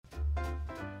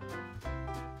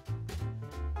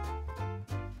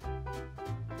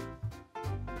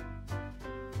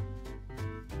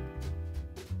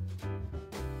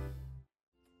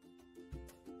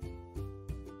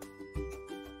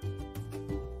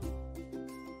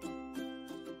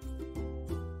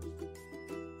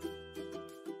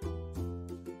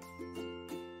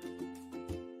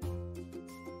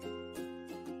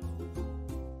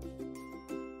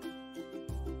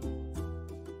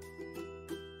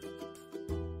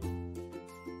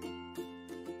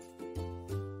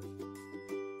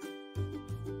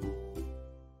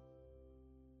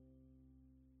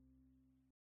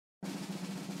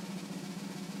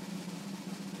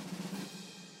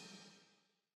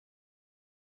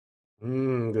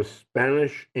The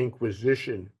Spanish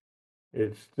Inquisition.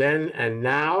 It's then and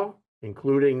now,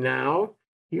 including now.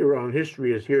 Here on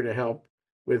History is here to help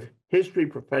with history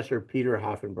professor Peter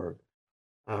Hoffenberg.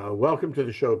 Welcome to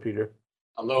the show, Peter.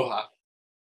 Aloha.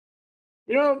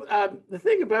 The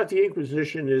thing about the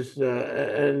Inquisition is,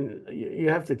 and you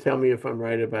have to tell me if I'm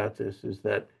right about this, is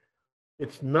that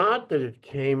it's not that it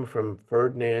came from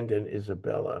Ferdinand and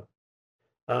Isabella.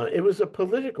 It was a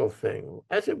political thing,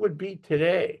 as it would be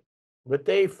today. What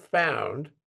they found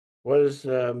was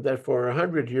that for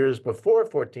 100 years before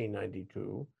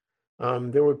 1492,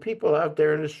 there were people out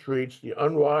there in the streets, the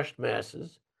unwashed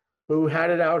masses, who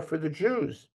had it out for the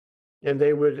Jews. And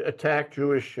they would attack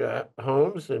Jewish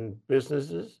homes and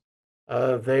businesses.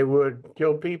 They would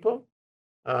kill people,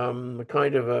 a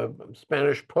kind of a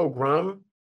Spanish pogrom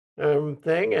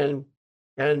thing. And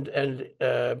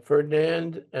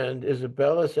Ferdinand and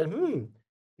Isabella said,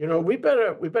 we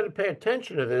better pay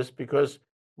attention to this because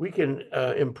we can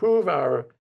improve our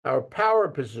power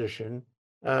position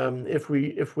if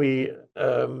we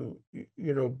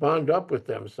bond up with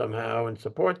them somehow and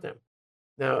support them.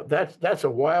 Now that's a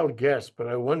wild guess, but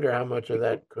I wonder how much of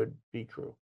that could be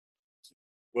true.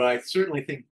 Well, I certainly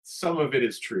think some of it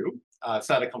is true. It's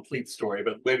not a complete story,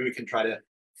 but maybe we can try to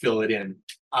fill it in.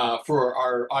 For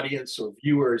our audience or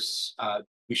viewers,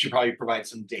 we should probably provide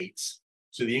some dates.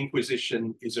 So the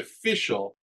Inquisition is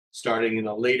official starting in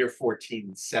the later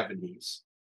 1470s.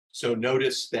 So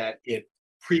notice that it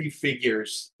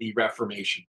prefigures the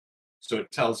Reformation. So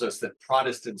it tells us that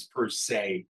Protestants per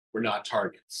se were not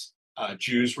targets.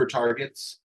 Jews were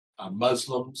targets,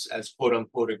 Muslims as quote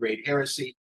unquote a great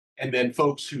heresy. And then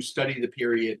folks who study the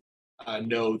period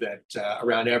know that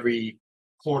around every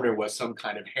corner was some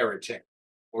kind of heretic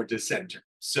or dissenter.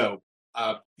 So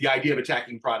the idea of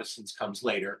attacking Protestants comes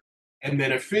later. And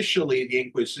then officially, the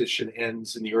Inquisition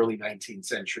ends in the early 19th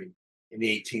century, in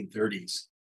the 1830s.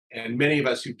 And many of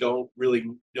us who don't really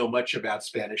know much about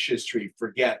Spanish history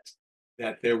forget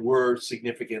that there were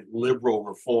significant liberal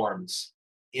reforms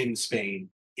in Spain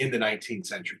in the 19th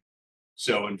century.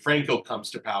 So when Franco comes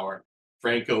to power,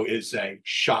 Franco is a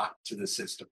shock to the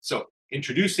system. So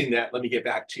introducing that, let me get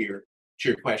back to your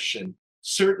question.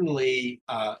 Certainly,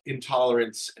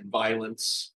 intolerance and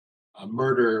violence,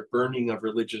 murder, burning of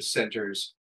religious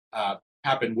centers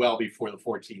happened well before the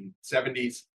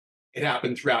 1470s. It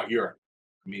happened throughout Europe.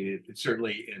 I mean, it's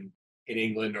certainly in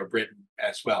England or Britain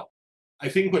as well. I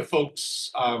think what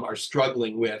folks are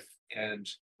struggling with, and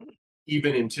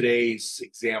even in today's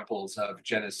examples of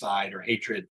genocide or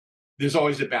hatred, there's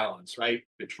always a balance, right,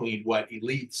 between what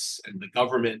elites and the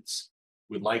governments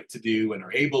would like to do and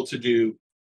are able to do,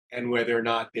 and whether or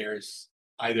not there's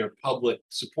either public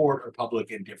support or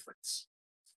public indifference.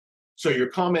 So your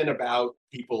comment about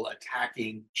people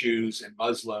attacking Jews and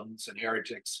Muslims and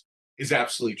heretics is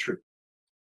absolutely true.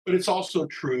 But it's also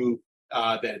true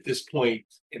that at this point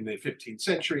in the 15th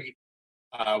century,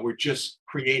 we're just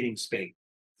creating Spain.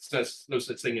 There's no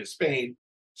such thing as Spain.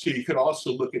 So you could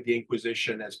also look at the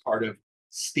Inquisition as part of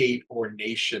state or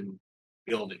nation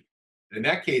building. In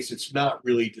that case, it's not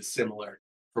really dissimilar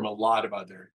from a lot of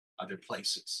other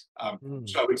places.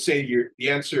 So I would say the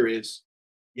answer is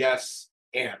yes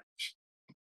and.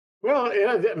 Well,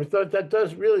 yeah, that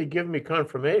does really give me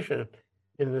confirmation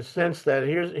in the sense that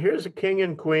here's a king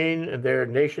and queen and they're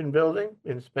nation building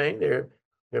in Spain.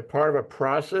 They're part of a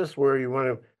process where you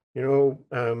want to,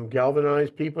 galvanize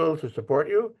people to support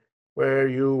you, where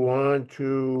you want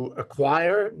to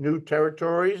acquire new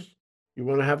territories, you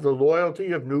want to have the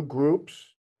loyalty of new groups.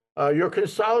 You're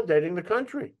consolidating the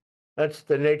country. That's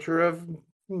the nature of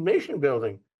nation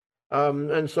building.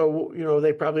 And so,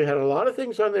 they probably had a lot of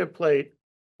things on their plate.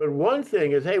 But one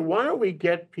thing is, hey, why don't we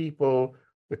get people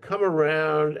to come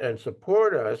around and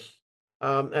support us,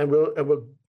 and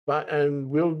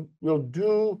we'll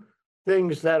do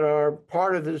things that are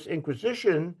part of this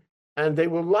Inquisition, and they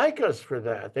will like us for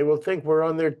that. They will think we're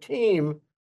on their team,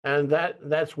 and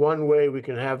that's one way we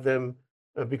can have them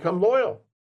become loyal.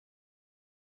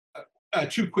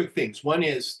 Two quick things. One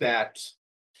is that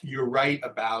you're right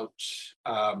about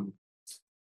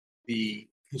the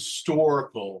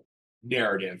historical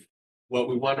narrative. What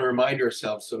we want to remind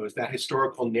ourselves so is that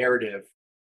historical narrative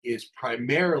is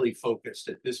primarily focused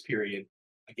at this period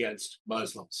against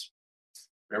Muslims.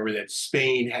 Remember that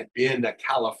Spain had been a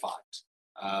caliphate.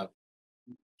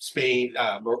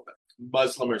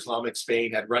 Muslim or Islamic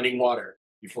Spain had running water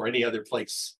before any other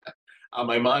place.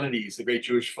 Maimonides, the great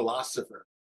Jewish philosopher.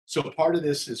 So part of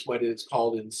this is what is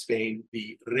called in Spain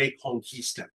the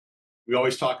Reconquista. We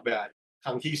always talk about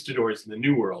conquistadors in the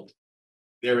New World.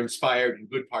 They're inspired in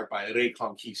good part by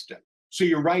Reconquista. So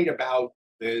you're right about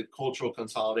the cultural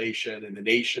consolidation and the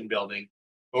nation building,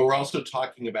 but we're also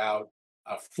talking about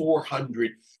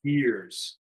 400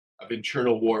 years of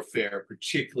internal warfare,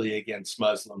 particularly against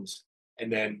Muslims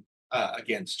and then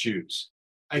against Jews.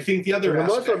 I think the other And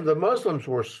aspect. The Muslims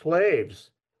were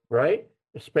slaves, right?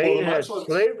 Spain the had Muslims,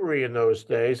 slavery in those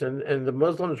days, and the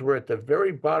Muslims were at the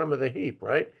very bottom of the heap,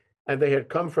 right? And they had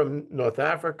come from North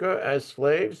Africa as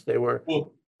slaves. They were, and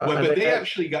but they had,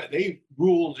 they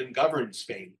ruled and governed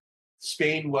Spain.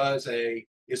 Spain was a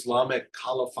Islamic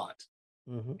caliphate,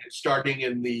 Mhm. and starting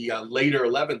in the later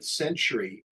 11th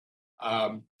century.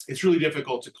 It's really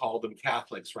difficult to call them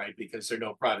Catholics, right? Because they're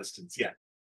no Protestants yet.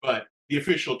 But the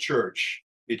official church,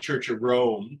 the Church of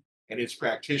Rome and its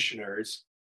practitioners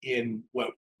in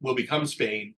what will become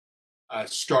Spain,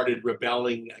 started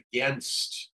rebelling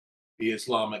against the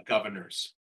Islamic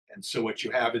governors. And so what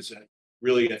you have is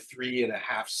really a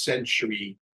 3.5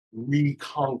 century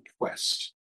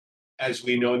reconquest. As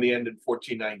we know, in the end in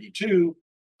 1492,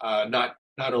 not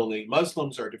only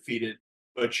Muslims are defeated,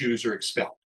 but Jews are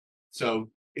expelled.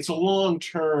 So it's a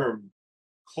long-term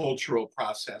cultural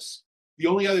process. The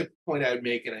only other point I would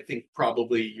make, and I think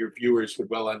probably your viewers would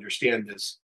well understand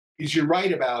this, is you're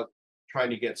right about trying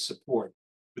to get support,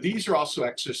 but these are also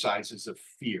exercises of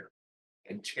fear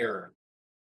and terror.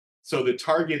 So the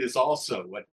target is also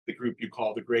what the group you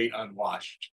call the Great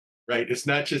Unwashed, right? It's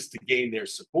not just to gain their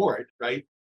support, right?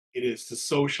 It is to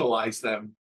socialize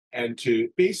them and to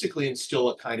basically instill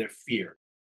a kind of fear.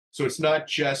 So it's not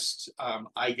just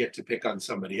I get to pick on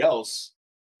somebody else.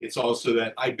 It's also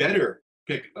that I better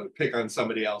pick on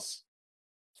somebody else,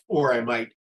 or I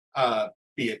might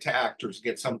be attacked or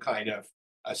get some kind of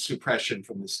suppression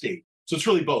from the state. So it's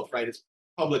really both, right? It's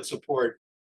public support,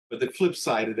 but the flip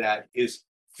side of that is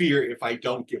fear if I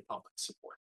don't give public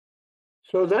support.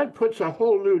 So that puts a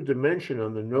whole new dimension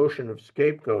on the notion of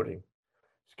scapegoating.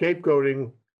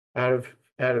 Scapegoating out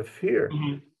of fear.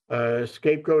 Mhm.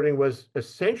 Scapegoating was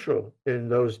essential in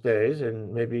those days,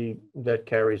 and maybe that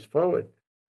carries forward.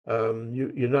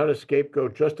 You're not a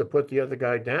scapegoat just to put the other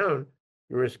guy down.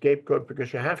 You're a scapegoat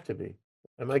because you have to be.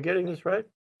 Am I getting this right?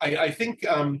 I think,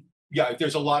 yeah,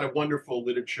 there's a lot of wonderful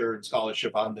literature and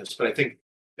scholarship on this, but I think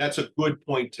that's a good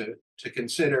point to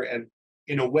consider. And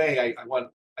in a way,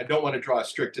 I don't want to draw a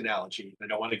strict analogy. I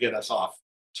don't want to get us off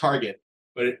target,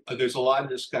 but there's a lot of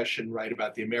discussion, right,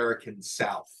 about the American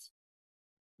South,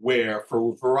 where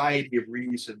for a variety of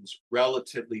reasons,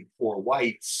 relatively poor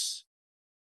whites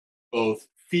both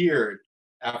feared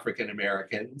African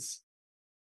Americans,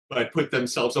 but put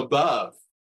themselves above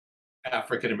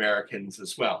African Americans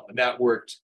as well. And that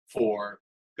worked for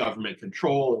government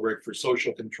control, it worked for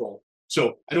social control.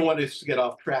 So I don't want us to get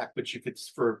off track, but you could,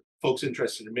 for folks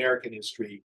interested in American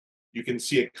history, you can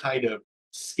see a kind of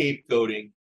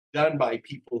scapegoating done by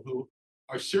people who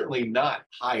are certainly not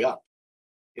high up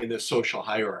in the social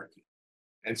hierarchy.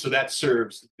 And so that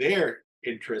serves their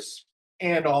interests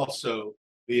and also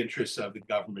the interests of the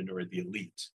government or the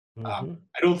elite. Mhm.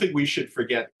 I don't think we should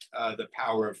forget the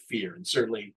power of fear, and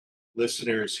certainly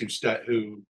listeners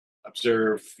who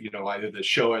observe, either the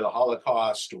show or the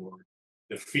Holocaust or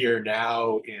the fear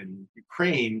now in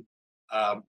Ukraine.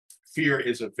 Um, Fear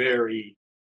is a very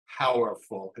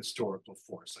powerful historical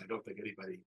force. I don't think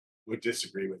anybody would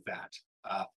disagree with that.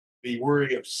 The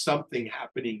worry of something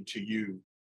happening to you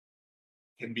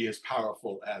can be as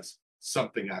powerful as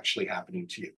something actually happening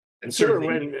to you. And Sure, certainly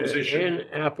when Inquisition. Anne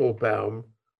Applebaum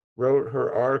wrote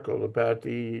her article about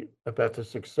the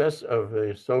success of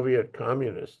the Soviet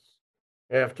communists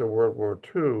after World War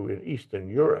II in Eastern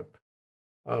Europe,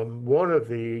 one of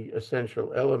the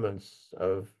essential elements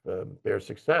of their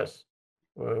success,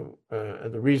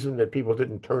 and the reason that people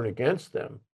didn't turn against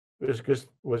them,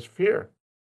 was fear.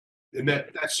 And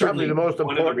that's Probably the certainly most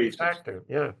one of the important reasons. factor.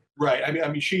 Yeah. Right.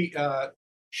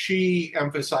 She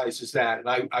emphasizes that,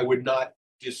 and I would not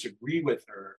disagree with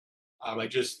her. I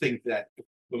just think that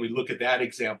when we look at that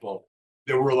example,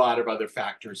 there were a lot of other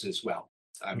factors as well.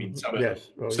 I mean, Mhm.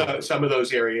 Yes. Oh, yeah. some of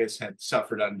those areas had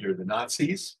suffered under the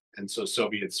Nazis, and so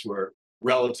Soviets were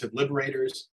relative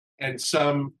liberators, and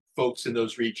some folks in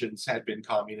those regions had been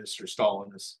communists or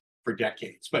Stalinists for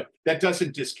decades. But that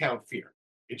doesn't discount fear.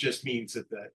 It just means that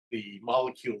the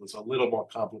molecule is a little more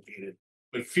complicated,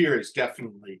 but fear is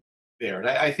definitely there. And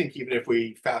I think even if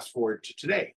we fast forward to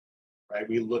today, right,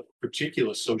 we look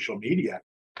particular social media,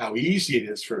 how easy it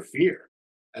is for fear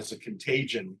as a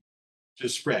contagion to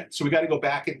spread. So we got to go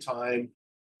back in time.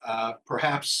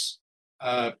 Perhaps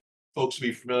folks will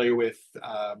be familiar with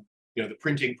the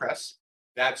printing press.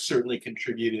 That certainly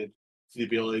contributed to the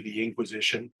ability of the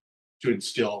Inquisition to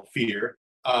instill fear.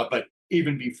 But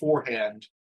even beforehand,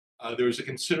 there was a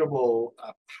considerable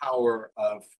power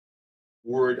of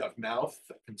word of mouth,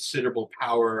 a considerable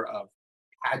power of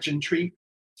pageantry,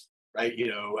 right?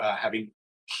 Having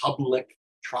public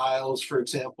trials, for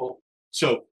example.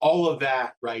 So all of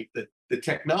that, right? The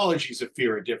technologies of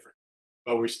fear are different,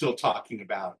 but we're still talking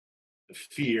about the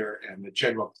fear and the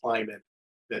general climate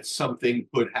that something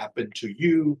could happen to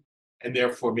you, and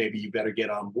therefore maybe you better get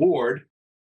on board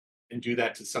and do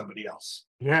that to somebody else.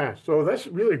 Yeah, so that's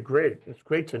really great. It's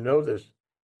great to know this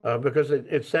because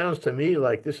it sounds to me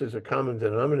like this is a common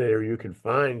denominator you can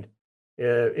find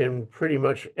in pretty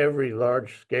much every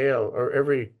large scale or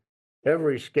every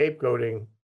scapegoating,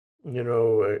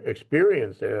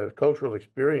 experience, cultural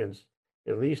experience,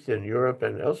 at least in Europe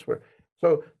and elsewhere.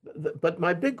 So, but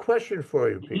my big question for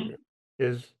you, Mhm. Peter,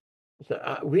 is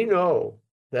we know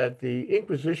that the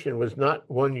Inquisition was not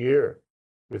 1 year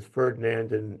with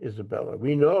Ferdinand and Isabella.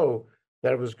 We know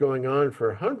that it was going on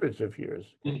for hundreds of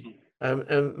years. Mhm.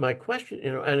 And my question,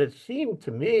 and it seemed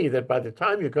to me that by the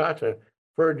time you got to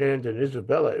Ferdinand and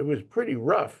Isabella, it was pretty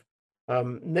rough.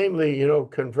 Namely,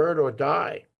 convert or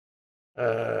die,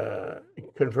 uh,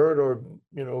 convert or,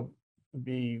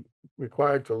 be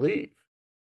required to leave,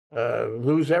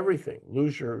 lose everything,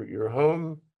 lose your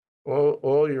home,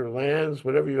 all your lands,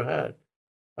 whatever you had.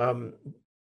 Um,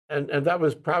 and that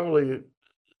was probably,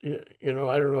 I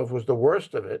don't know if it was the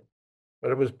worst of it, but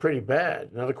it was pretty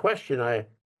bad. Now, the question I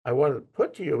want to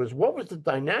put to you is what was the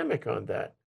dynamic on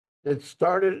that? If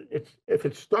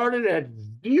it started at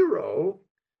zero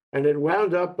and it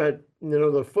wound up at,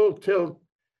 the full tilt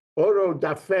auto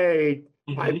da fe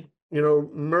type,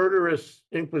 Mhm. murderous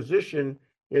inquisition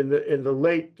in the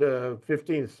late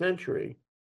 15th century,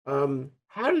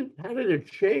 how did it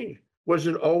change? Was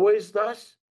it always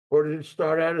thus, or did it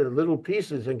start out in little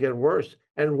pieces and get worse?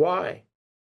 And why?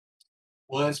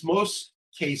 Well, as most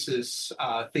cases,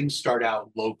 things start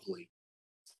out locally.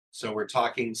 So we're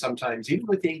talking sometimes, even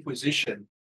with the Inquisition,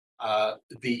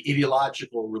 the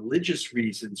ideological religious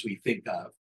reasons we think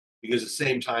of, because at the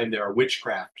same time there are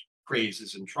witchcraft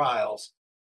crazes and trials,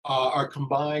 are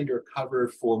combined or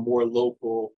covered for more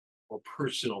local or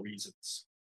personal reasons.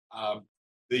 Um,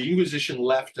 the Inquisition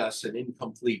left us an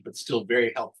incomplete but still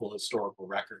very helpful historical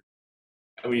record.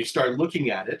 And when you start looking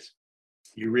at it,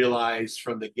 you realize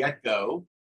from the get go,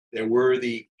 there were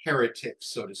the heretics,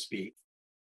 so to speak,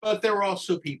 but there were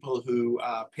also people who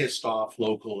pissed off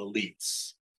local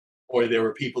elites, or there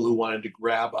were people who wanted to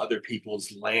grab other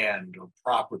people's land or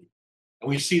property. And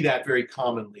we see that very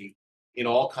commonly in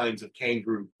all kinds of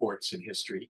kangaroo courts in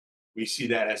history. We see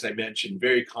that, as I mentioned,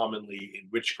 very commonly in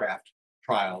witchcraft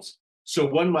trials. So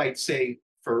one might say,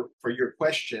 for your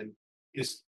question,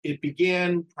 is it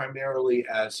began primarily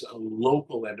as a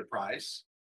local enterprise,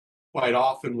 quite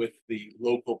often with the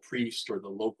local priest or the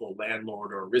local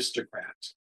landlord or aristocrat.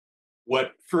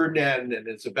 What Ferdinand and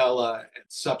Isabella and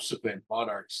subsequent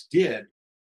monarchs did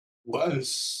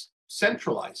was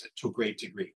centralize it to a great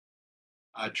degree,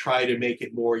 try to make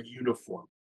it more uniform,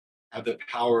 have the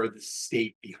power of the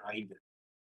state behind it.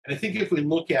 And I think if we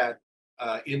look at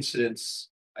incidents,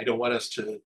 I don't want us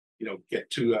to, get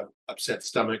too upset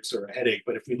stomachs or a headache,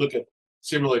 but if we look at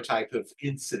similar type of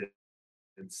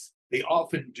incidents, they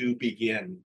often do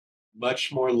begin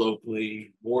much more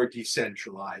locally, more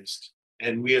decentralized.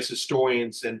 And we as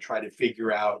historians then try to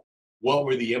figure out what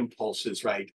were the impulses,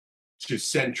 right, to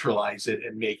centralize it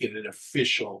and make it an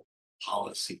official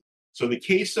policy. So in the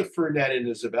case of Ferdinand and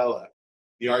Isabella,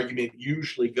 the argument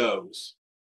usually goes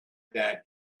that,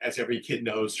 as every kid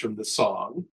knows from the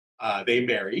song, they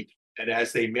married. And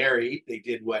as they married, they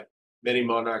did what many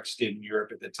monarchs did in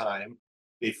Europe at the time.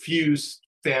 They fused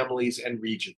families and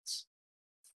regions.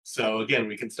 So again,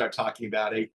 we can start talking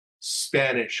about a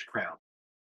Spanish crown.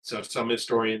 So some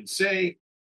historians say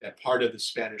that part of the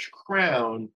Spanish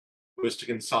crown was to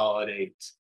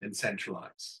consolidate and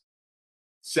centralize.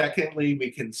 Secondly,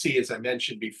 we can see, as I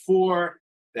mentioned before,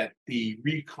 that the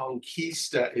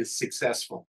Reconquista is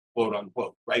successful, quote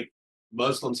unquote, right?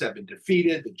 Muslims have been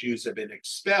defeated, the Jews have been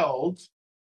expelled.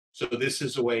 So this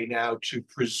is a way now to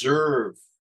preserve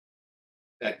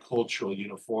that cultural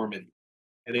uniformity.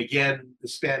 And again, the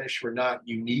Spanish were not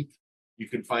unique. You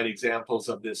can find examples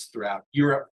of this throughout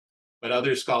Europe, but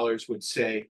other scholars would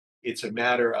say it's a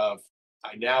matter of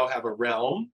I now have a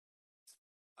realm.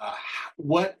 Uh,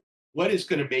 what what is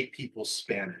going to make people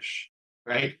Spanish,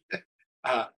 right?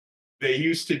 Uh, they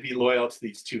used to be loyal to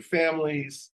these two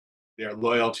families. They're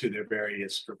loyal to their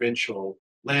various provincial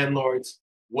landlords.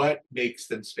 What makes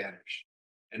them Spanish?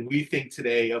 And we think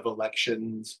today of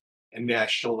elections and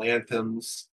national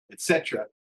anthems, etc.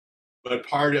 But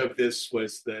part of this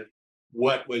was that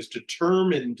what was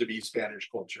determined to be Spanish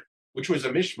culture which was a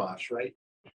mishmash, right?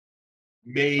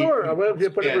 Made Sure, well, yeah,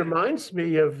 but it Spanish. reminds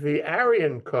me of the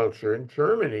Aryan culture in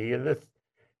Germany in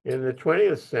the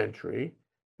 20th century.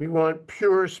 We want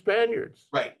pure Spaniards.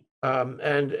 Right. And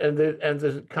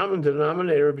the common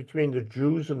denominator between the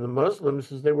Jews and the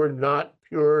Muslims is they were not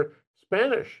pure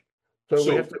Spanish. So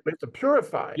So we have to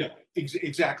purify. yeah,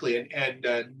 exactly. And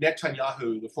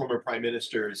Netanyahu, the former prime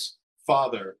minister's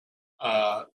father,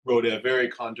 wrote a very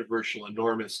controversial,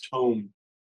 enormous tome,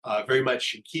 very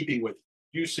much in keeping with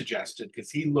you suggested, because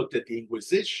he looked at the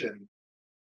Inquisition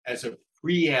as a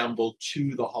preamble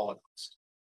to the Holocaust.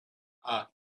 I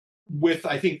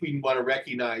think we want to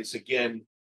recognize again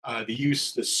the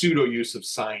pseudo use of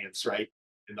science, right,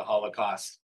 in the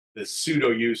Holocaust, the pseudo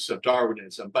use of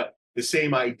Darwinism, but the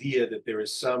same idea that there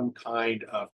is some kind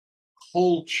of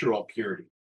cultural purity.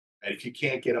 And if you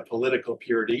can't get a political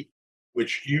purity,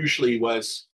 which usually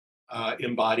was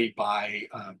embodied by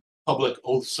public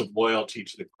oaths of loyalty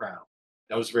to the crown,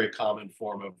 that was a very common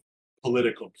form of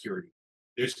political purity.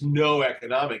 There's no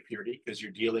economic purity because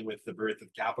you're dealing with the birth of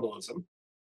capitalism.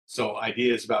 So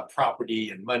ideas about property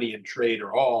and money and trade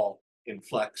are all in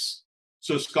flux.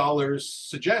 So scholars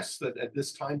suggest that at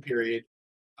this time period,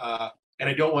 and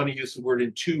I don't want to use the word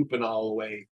in too banal a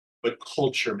way, but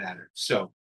culture mattered.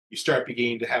 So you start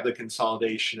beginning to have the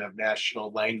consolidation of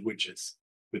national languages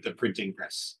with the printing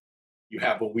press. You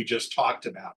have what we just talked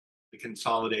about, the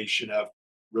consolidation of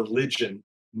religion,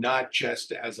 not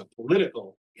just as a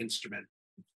political instrument,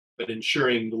 but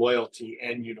ensuring loyalty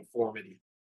and uniformity.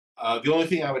 The only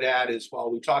thing I would add is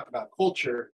while we talk about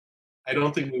culture, I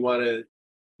don't think we want to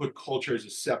put culture as a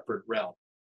separate realm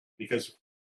because,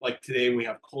 like today, we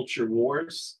have culture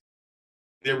wars.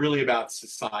 They're really about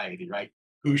society, right?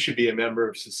 Who should be a member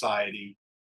of society?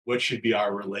 What should be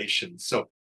our relations? So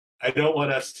I don't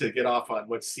want us to get off on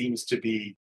what seems to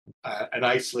be an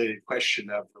isolated question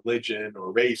of religion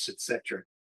or race, etc.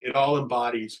 It all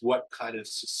embodies what kind of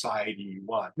society you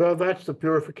want. Well, that's the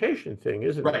purification thing,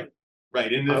 isn't it? Right,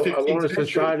 right. In the I 15th want a century,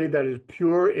 society that is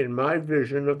pure in my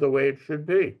vision of the way it should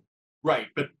be. right.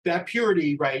 But that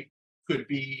purity, right, could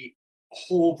be a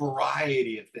whole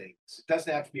variety of things. It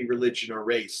doesn't have to be religion or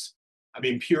race. I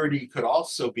mean, purity could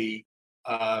also be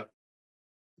uh,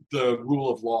 the rule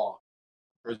of law.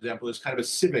 For example, there's kind of a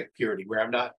civic purity where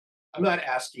I'm not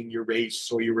asking your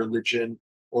race or your religion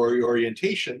or your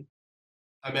orientation.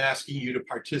 I'm asking you to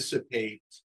participate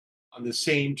on the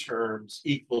same terms,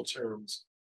 equal terms,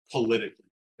 politically.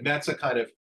 And that's a kind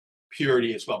of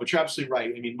purity as well. But you're absolutely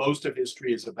right. I mean, most of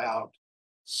history is about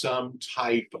some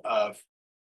type of,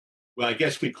 well, I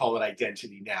guess we call it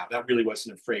identity now. That really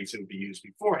wasn't a phrase that would be used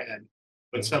beforehand,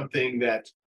 but Mhm. something that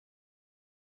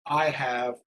I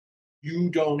have, you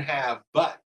don't have,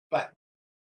 but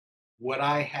what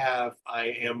I have, I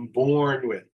am born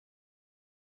with.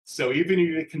 So even if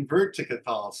you convert to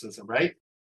Catholicism, right?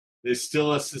 There's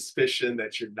still a suspicion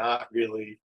that you're not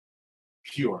really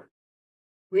pure.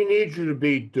 We need you to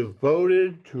be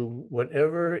devoted to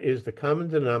whatever is the common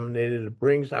denominator that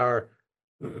brings our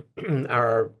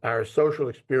our social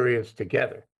experience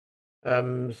together.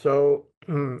 So,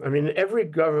 I mean, every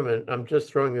government, I'm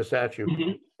just throwing this at you,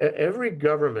 Mhm. every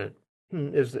government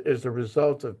is the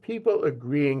result of people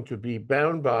agreeing to be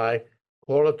bound by,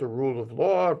 call it the rule of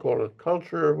law, call it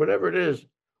culture, whatever it is,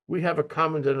 we have a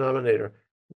common denominator.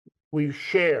 We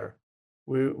share.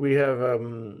 We have a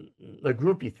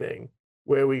groupie thing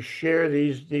where we share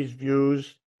these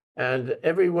views, and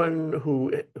everyone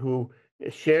who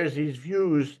shares these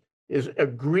views is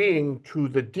agreeing to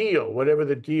the deal, whatever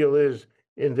the deal is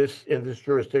in this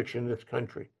jurisdiction, this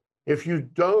country. If you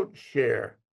don't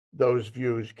share those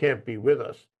views, can't be with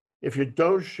us. If you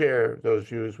don't share those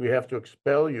views, we have to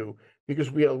expel you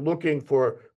because we are looking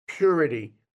for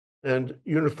purity and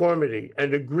uniformity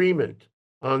and agreement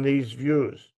on these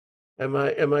views. Am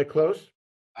I close?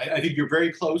 I think you're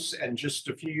very close. And just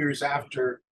a few years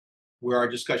after where our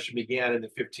discussion began in the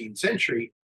 15th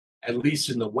century, at least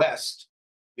in the West,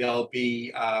 there'll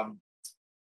be an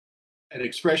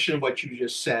expression of what you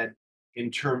just said in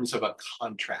terms of a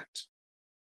contract.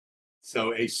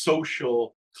 So a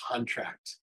social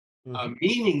contract, Mhm.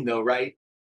 meaning though, right?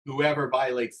 Whoever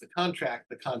violates the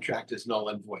contract is null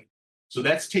and void. So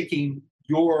that's taking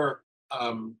your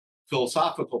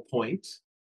philosophical point,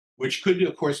 which could,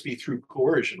 of course, be through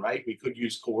coercion, right? We could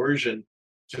use coercion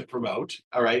to promote,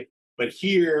 all right? But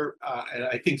here, and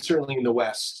I think certainly in the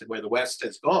West, where the West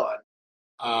has gone,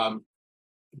 um,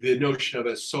 the notion of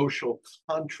a social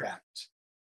contract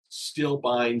still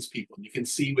binds people. You can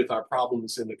see with our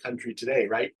problems in the country today,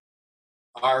 right?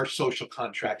 Our social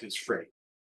contract is frayed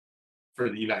for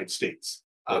the United States.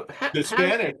 Well, The has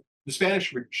Spanish, the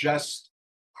Spanish were just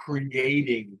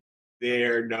creating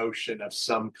their notion of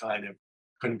some kind of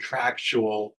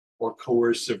contractual or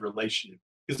coercive relationship.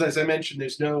 Because as I mentioned,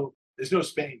 there's no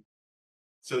Spain.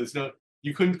 So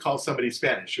you couldn't call somebody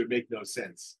Spanish. It would make no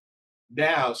sense.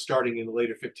 Now, starting in the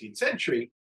later 15th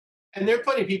century, and there are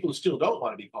plenty of people who still don't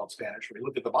want to be called Spanish. When you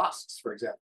look at the Basques, for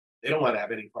example, they don't want to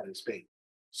have any part of Spain.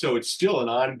 So it's still an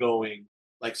ongoing,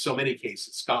 like so many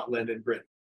cases, Scotland and Britain,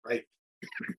 right?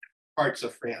 Parts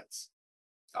of France,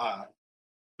 uh,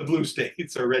 the blue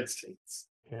states or red states.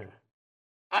 Yeah.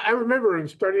 I remember in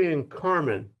studying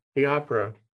Carmen, the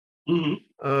opera, Mhm.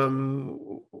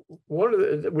 one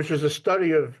of which is a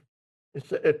study of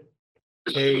it's a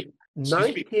Excuse me.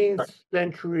 19th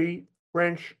century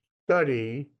French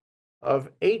study of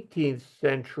 18th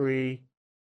century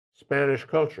Spanish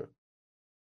culture.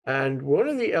 And one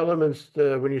of the elements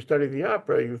when you study the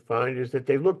opera, you find is that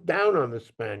they look down on the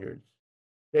Spaniards.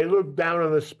 They looked down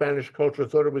on the Spanish culture,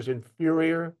 thought it was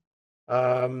inferior,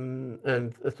 and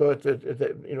thought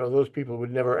that those people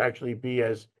would never actually be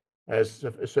as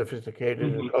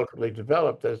sophisticated and Mhm. culturally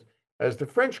developed as the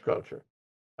French culture.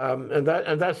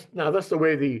 That's the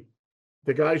way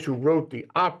the guys who wrote the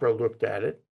opera looked at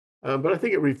it. But I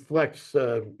think it reflects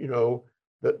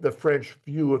the French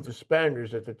view of the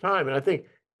Spaniards at the time. And I think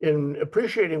in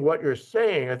appreciating what you're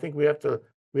saying, I think we have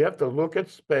to look at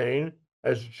Spain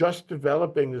as just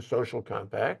developing the social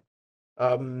compact,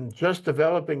 just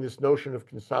developing this notion of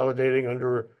consolidating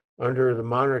under the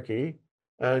monarchy,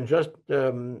 and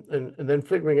and then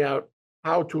figuring out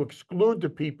how to exclude the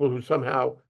people who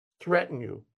somehow threaten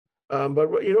you.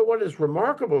 But you know what is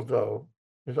remarkable, though,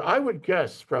 is I would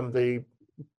guess from the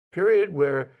period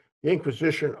where the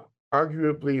Inquisition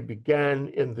arguably began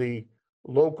in the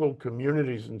local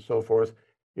communities and so forth,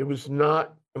 it was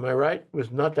not, am I right? It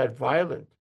was not that violent.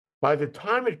 By the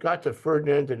time it got to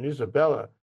Ferdinand and Isabella,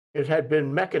 it had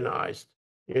been mechanized,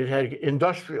 it had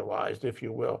industrialized, if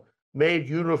you will, made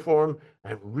uniform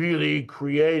and really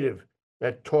creative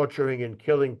at torturing and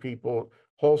killing people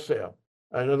wholesale.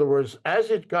 In other words, as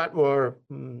it got more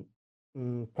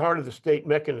part of the state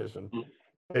mechanism,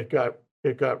 Mhm.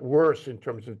 it got worse in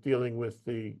terms of dealing with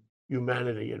the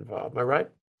humanity involved. Am I right?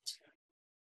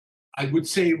 I would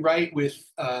say right with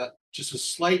just a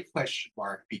slight question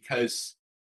mark because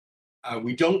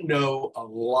we don't know a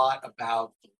lot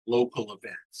about the local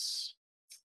events.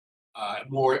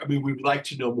 More, I mean, we would like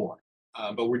to know more,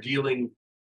 but we're dealing,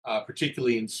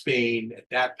 particularly in Spain at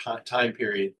that time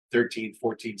period, 13th,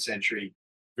 14th century,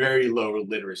 very low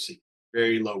literacy,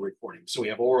 very low recording. So we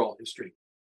have oral history.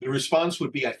 The response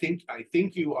would be, I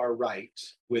think you are right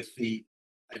with the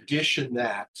addition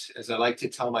that, as I like to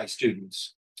tell my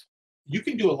students, you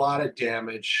can do a lot of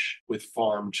damage with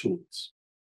farm tools.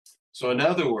 So, in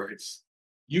other words,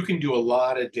 you can do a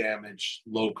lot of damage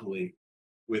locally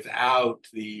without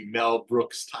the Mel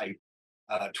Brooks type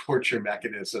torture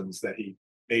mechanisms that he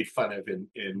made fun of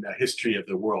in History of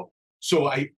the World. So,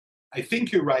 I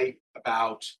think you're right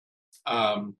about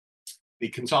um, the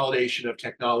consolidation of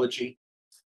technology.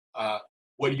 Uh,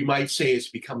 what you might say is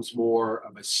becomes more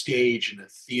of a stage and a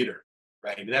theater,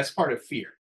 right? And that's part of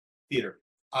theater.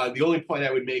 The only point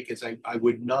I would make is I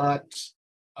would not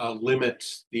limit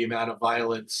the amount of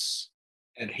violence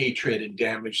and hatred and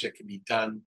damage that can be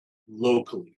done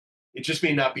locally. It just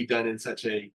may not be done in such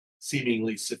a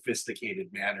seemingly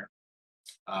sophisticated manner.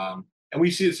 And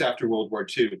we see this after World War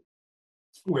II,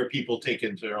 where people take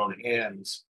into their own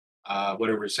hands what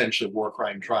are essentially war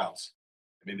crime trials.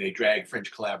 I mean, they drag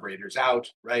French collaborators out,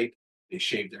 right? They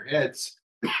shave their heads,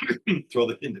 throw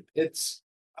them into pits.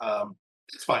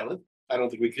 It's violent. I don't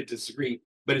think we could disagree,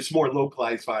 but it's more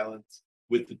localized violence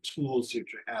with the tools that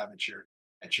you have at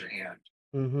your hand.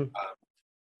 Hmm. Uh,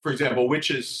 for example,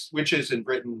 witches in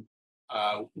Britain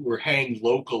were hanged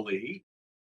locally,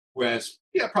 whereas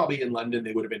yeah, probably in London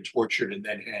they would have been tortured and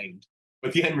then hanged.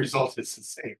 But the end result is the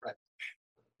same, right?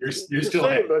 You're It's the still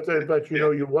hanged. same, but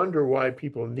Yeah. you wonder why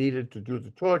people needed to do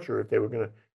the torture if they were going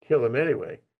to kill him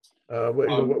anyway. Where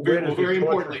Well, does the very torture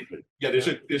importantly, fit? yeah,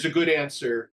 Yeah. there's a good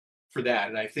answer for that,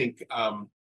 and I think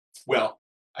well,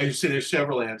 I would say there's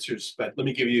several answers, but let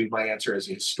me give you my answer as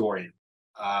a historian.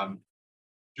 Um,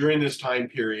 During this time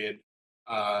period,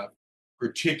 uh,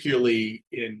 particularly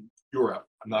in Europe,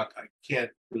 I can't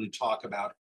really talk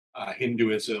about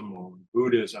Hinduism or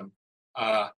Buddhism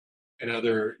uh, and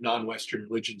other non-Western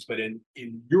religions, but in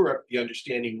Europe, the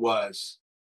understanding was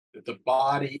that the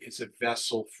body is a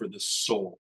vessel for the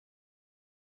soul.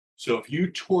 So if you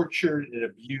tortured and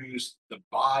abused the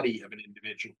body of an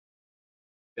individual,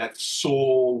 that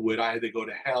soul would either go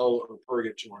to hell or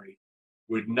purgatory,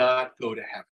 would not go to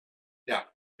heaven. Now,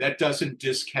 that doesn't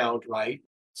discount, right,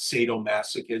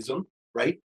 sadomasochism,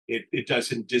 right? It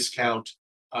doesn't discount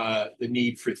the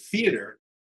need for theater,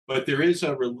 but there is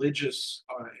a religious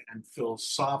and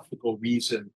philosophical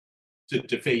reason to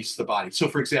deface the body. So,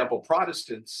 for example,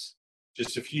 Protestants,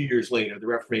 just a few years later, the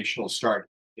Reformation will start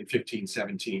in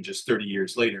 1517, just 30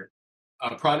 years later.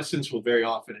 Protestants will very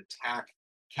often attack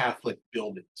Catholic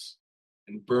buildings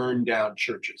and burn down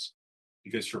churches,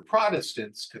 because for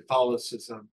Protestants,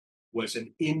 Catholicism was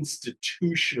an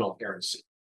institutional heresy.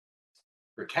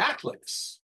 For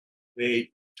Catholics,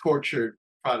 they tortured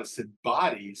Protestant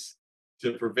bodies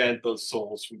to prevent those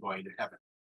souls from going to heaven.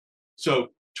 So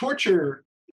torture,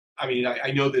 I mean,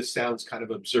 I know this sounds kind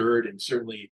of absurd, and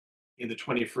certainly in the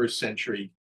 21st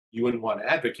century, you wouldn't want to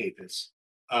advocate this.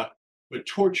 But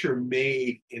torture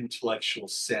made intellectual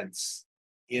sense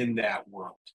in that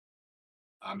world.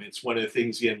 It's one of the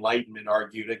things the Enlightenment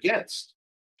argued against: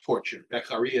 torture.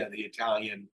 Beccaria, the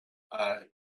Italian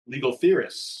legal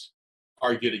theorists,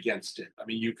 argued against it. I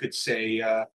mean, you could say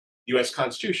U.S.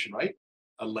 Constitution, right?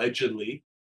 Allegedly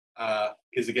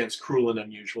is against cruel and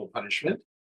unusual punishment,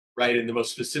 right? And the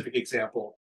most specific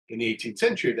example in the 18th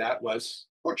century of that was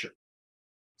torture.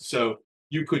 So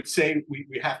you could say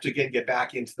we have to again get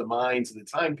back into the minds of the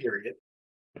time period,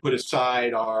 put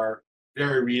aside our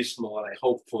very reasonable and I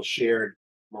hopeful shared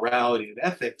morality and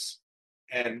ethics,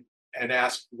 and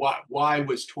ask why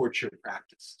was torture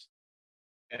practiced?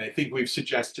 And I think we've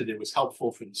suggested it was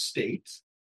helpful for the state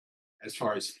as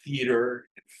far as theater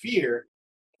and fear,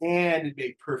 and it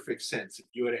made perfect sense. If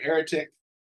you had a heretic,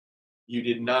 you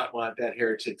did not want that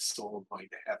heretic's soul going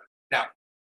to heaven. Now,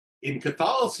 in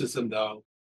Catholicism, though,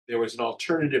 there was an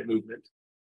alternative movement.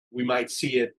 We might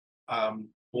see it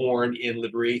born in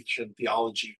liberation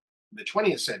theology in the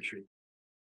 20th century,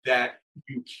 that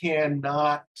you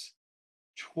cannot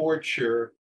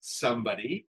torture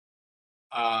somebody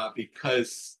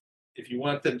because if you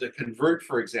want them to convert,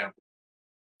 for example,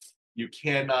 you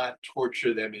cannot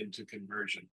torture them into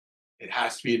conversion. It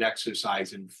has to be an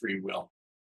exercise in free will.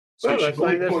 So Well, that's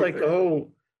like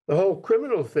the whole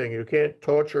criminal thing. You can't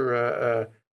torture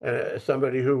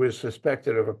somebody who is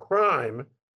suspected of a crime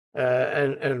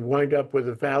and wind up with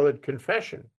a valid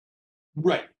confession.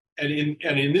 Right. And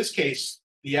in this case,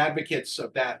 the advocates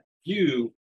of that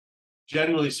view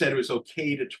generally said it was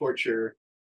okay to torture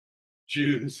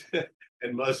Jews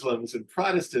and Muslims and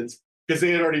Protestants because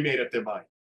they had already made up their mind.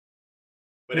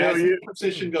 But as the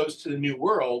Inquisition goes to the New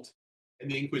World,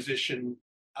 and the Inquisition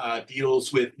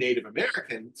deals with Native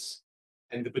Americans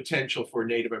and the potential for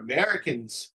Native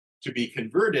Americans to be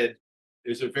converted,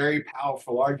 there's a very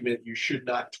powerful argument you should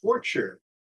not torture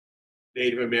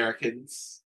Native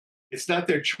Americans. It's not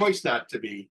their choice not to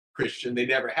be Christian. They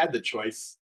never had the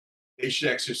choice. They should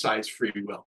exercise free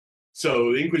will.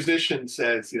 So the Inquisition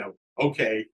says,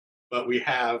 okay, but we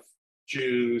have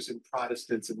Jews and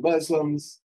Protestants and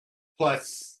Muslims,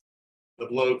 plus the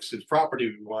blokes whose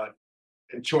property we want,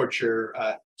 and torture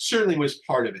certainly was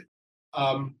part of it.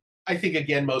 I think,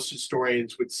 again, most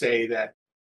historians would say that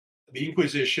the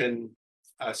Inquisition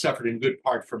suffered in good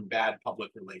part from bad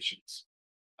public relations.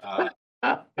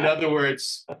 In other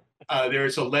words,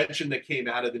 there's a legend that came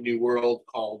out of the New World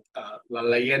called La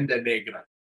Leyenda Negra,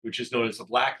 which is known as the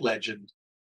Black Legend,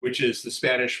 which is the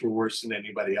Spanish were worse than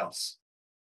anybody else.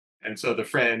 And so the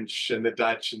French and the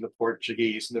Dutch and the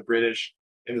Portuguese and the British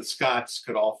and the Scots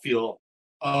could all feel,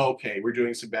 oh, okay, we're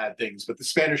doing some bad things, but the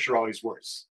Spanish are always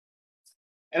worse.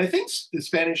 And I think the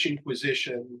Spanish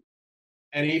Inquisition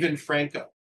and even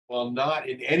Franco, while not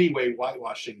in any way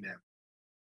whitewashing them,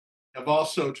 have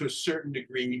also to a certain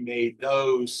degree made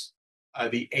those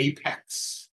the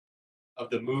apex of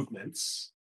the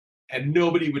movements. And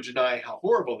nobody would deny how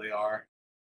horrible they are,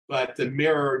 but the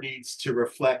mirror needs to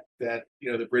reflect that,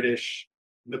 the British,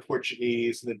 the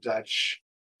Portuguese, and the Dutch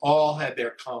all had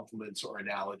their complements or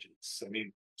analogies. I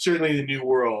mean, certainly in the New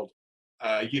World,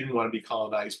 you didn't want to be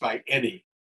colonized by any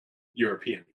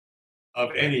European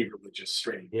of any religious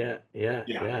strain. Yeah.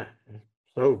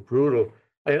 So brutal.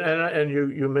 And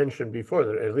you mentioned before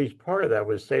that at least part of that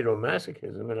was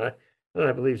sadomasochism, and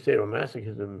I believe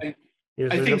sadomasochism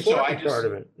is an important part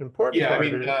of it. Important part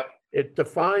of it. It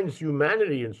defines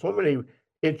humanity in so many.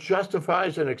 It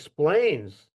justifies and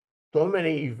explains so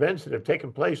many events that have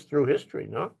taken place through history.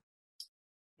 No.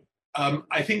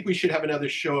 I think we should have another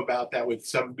show about that with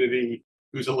somebody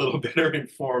who's a little better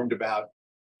informed about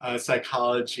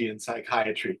psychology and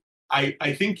psychiatry.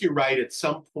 I think you're right. At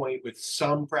some point, with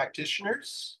some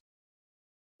practitioners,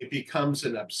 it becomes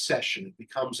an obsession. It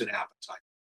becomes an appetite.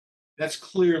 That's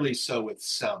clearly so with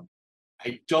some.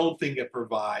 I don't think it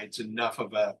provides enough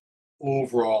of a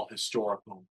overall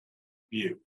historical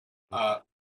view.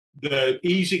 The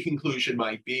easy conclusion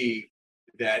might be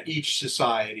that each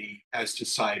society has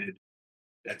decided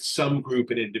that some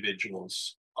group of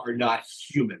individuals are not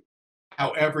human,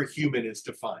 however human is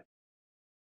defined.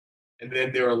 And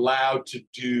then they're allowed to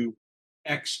do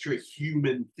extra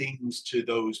human things to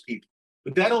those people.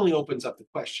 But that only opens up the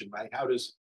question, right? How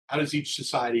does each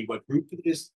society, what group it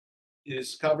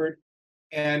is covered?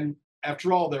 And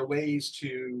after all, there are ways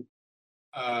to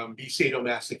be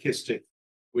sadomasochistic,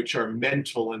 which are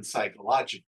mental and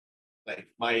psychological. Like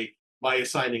my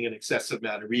assigning an excessive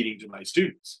amount of reading to my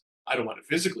students. I don't want to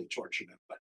physically torture them,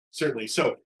 but certainly.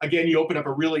 So again, you open up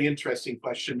a really interesting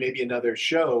question, maybe another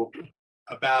show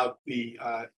about the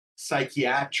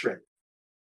psychiatric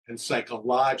and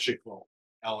psychological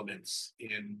elements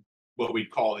in what we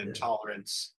call Yeah.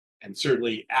 intolerance, and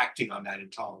certainly acting on that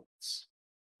intolerance.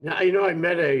 Now, I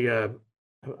met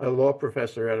a law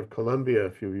professor out of Columbia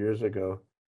a few years ago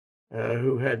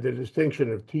who had the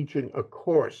distinction of teaching a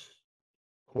course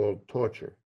called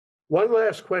torture. One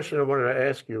last question I wanted to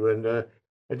ask you, and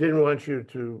I didn't want you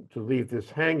to leave this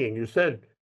hanging. You said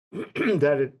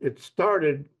that it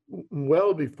started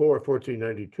well before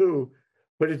 1492,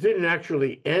 but it didn't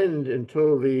actually end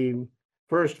until the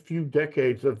first few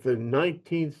decades of the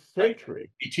 19th Right. century.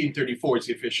 1834 is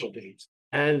the official date.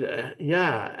 And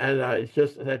yeah, and it's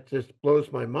just that just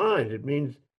blows my mind. It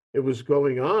means it was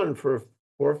going on for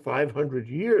 400 or 500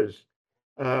 years.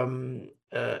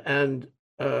 And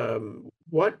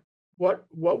what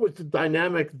was the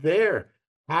dynamic there?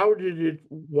 How did it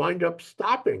wind up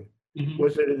stopping? Mhm.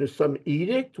 Was it in some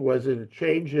edict? Was it a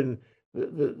change in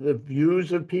the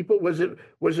views of people? Was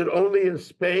it only in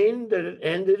Spain that it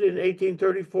ended in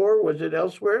 1834? Was it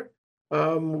elsewhere?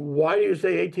 Why do you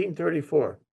say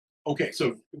 1834? Okay,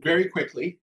 so very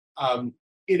quickly,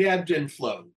 it ebbed and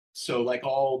flowed. So, like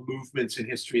all movements in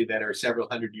history that are several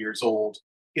hundred years old,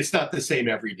 it's not the same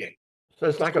every day. So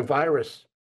it's like a virus.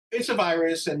 It's a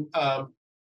virus, and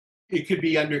it could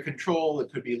be under control,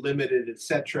 it could be limited,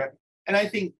 etc. And I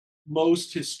think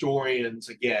most historians,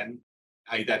 again,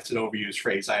 that's an overused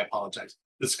phrase, I apologize.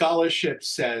 The scholarship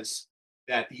says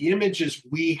that the images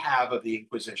we have of the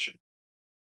Inquisition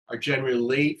are generally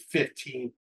late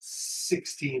 15th,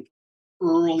 16th,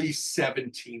 early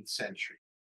 17th century.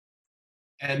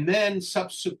 And then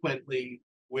subsequently,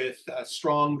 with a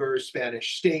stronger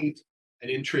Spanish state, an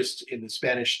interest in the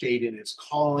Spanish state in its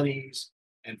colonies,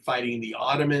 and fighting the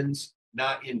Ottomans,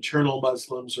 not internal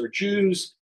Muslims or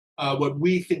Jews, what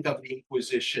we think of the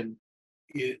Inquisition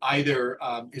either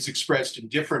is expressed in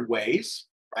different ways,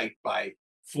 right, by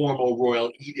formal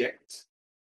royal edict,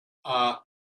 uh,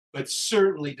 but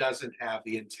certainly doesn't have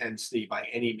the intensity by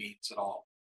any means at all.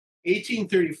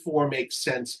 1834 makes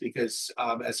sense because,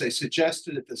 as I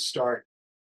suggested at the start,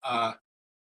 uh,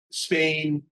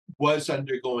 Spain was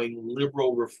undergoing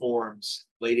liberal reforms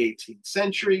late 18th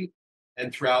century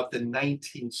and throughout the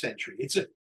 19th century.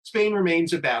 Spain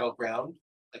remains a battleground,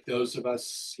 like those of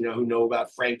us who know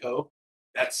about Franco.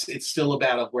 It's still a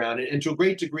battleground, and to a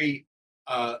great degree,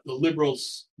 the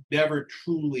liberals never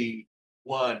truly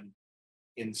won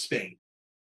in Spain.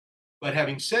 But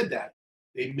having said that,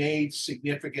 they made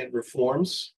significant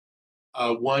reforms.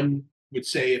 One would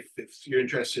say, if you're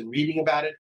interested in reading about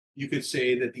it, you could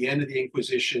say that the end of the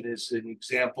Inquisition is an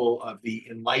example of the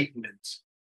Enlightenment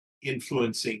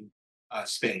influencing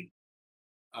Spain.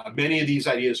 Many of these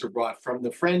ideas were brought from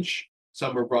the French,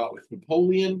 some were brought with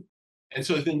Napoleon. And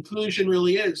so the conclusion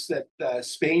really is that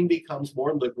Spain becomes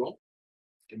more liberal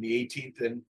in the 18th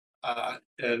and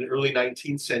early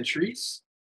 19th centuries,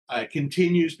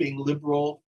 continues being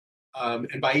liberal.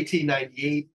 And by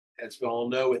 1898, as we all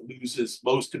know, it loses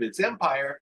most of its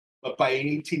empire. But by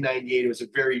 1898, it was a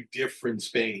very different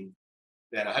Spain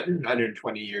than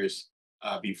 120 years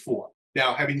before.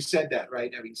 Now, having said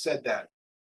that,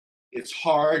 it's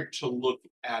hard to look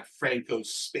at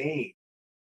Franco's Spain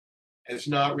as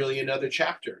not really another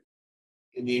chapter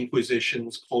in the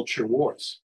Inquisition's culture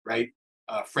wars, right?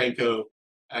 Franco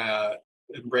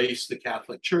embraced the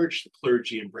Catholic Church, the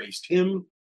clergy embraced him,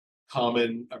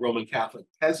 common Roman Catholic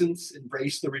peasants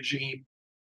embraced the regime,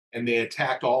 and they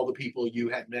attacked all the people you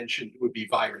had mentioned who would be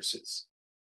viruses,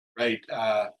 right?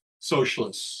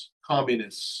 Socialists,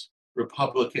 communists,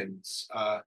 Republicans,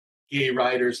 gay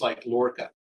writers like Lorca.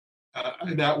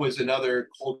 And that was another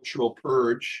cultural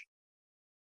purge,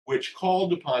 which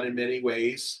called upon, in many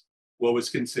ways, what was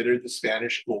considered the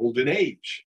Spanish Golden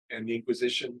Age. And the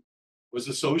Inquisition was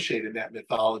associated in that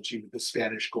mythology with the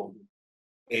Spanish Golden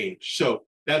Age. So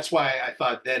that's why I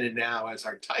thought Then and Now as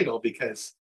our title,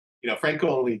 because Franco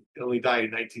only died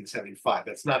in 1975.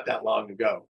 That's not that long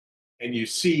ago. And you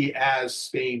see, as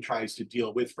Spain tries to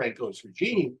deal with Franco's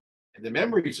regime and the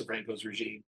memories of Franco's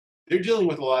regime, they're dealing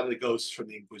with a lot of the ghosts from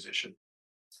the Inquisition.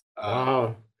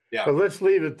 Wow. yeah. But let's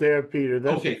leave it there, Peter.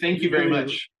 That's Okay, thank you very really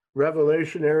much.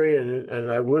 revelationary,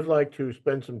 and I would like to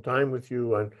spend some time with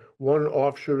you on one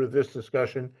offshoot of this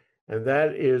discussion, and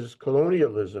that is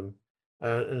colonialism,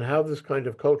 and how this kind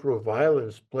of cultural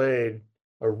violence played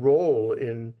a role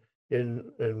in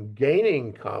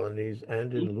gaining colonies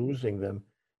and in losing them.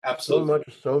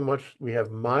 Absolutely. So much. We have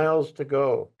miles to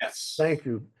go. Yes. Thank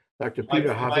you, Dr. My,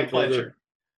 Peter my Hoffelberger, pleasure.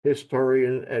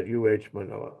 historian at UH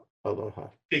Manoa. Aloha.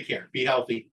 Take care. Be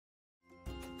healthy.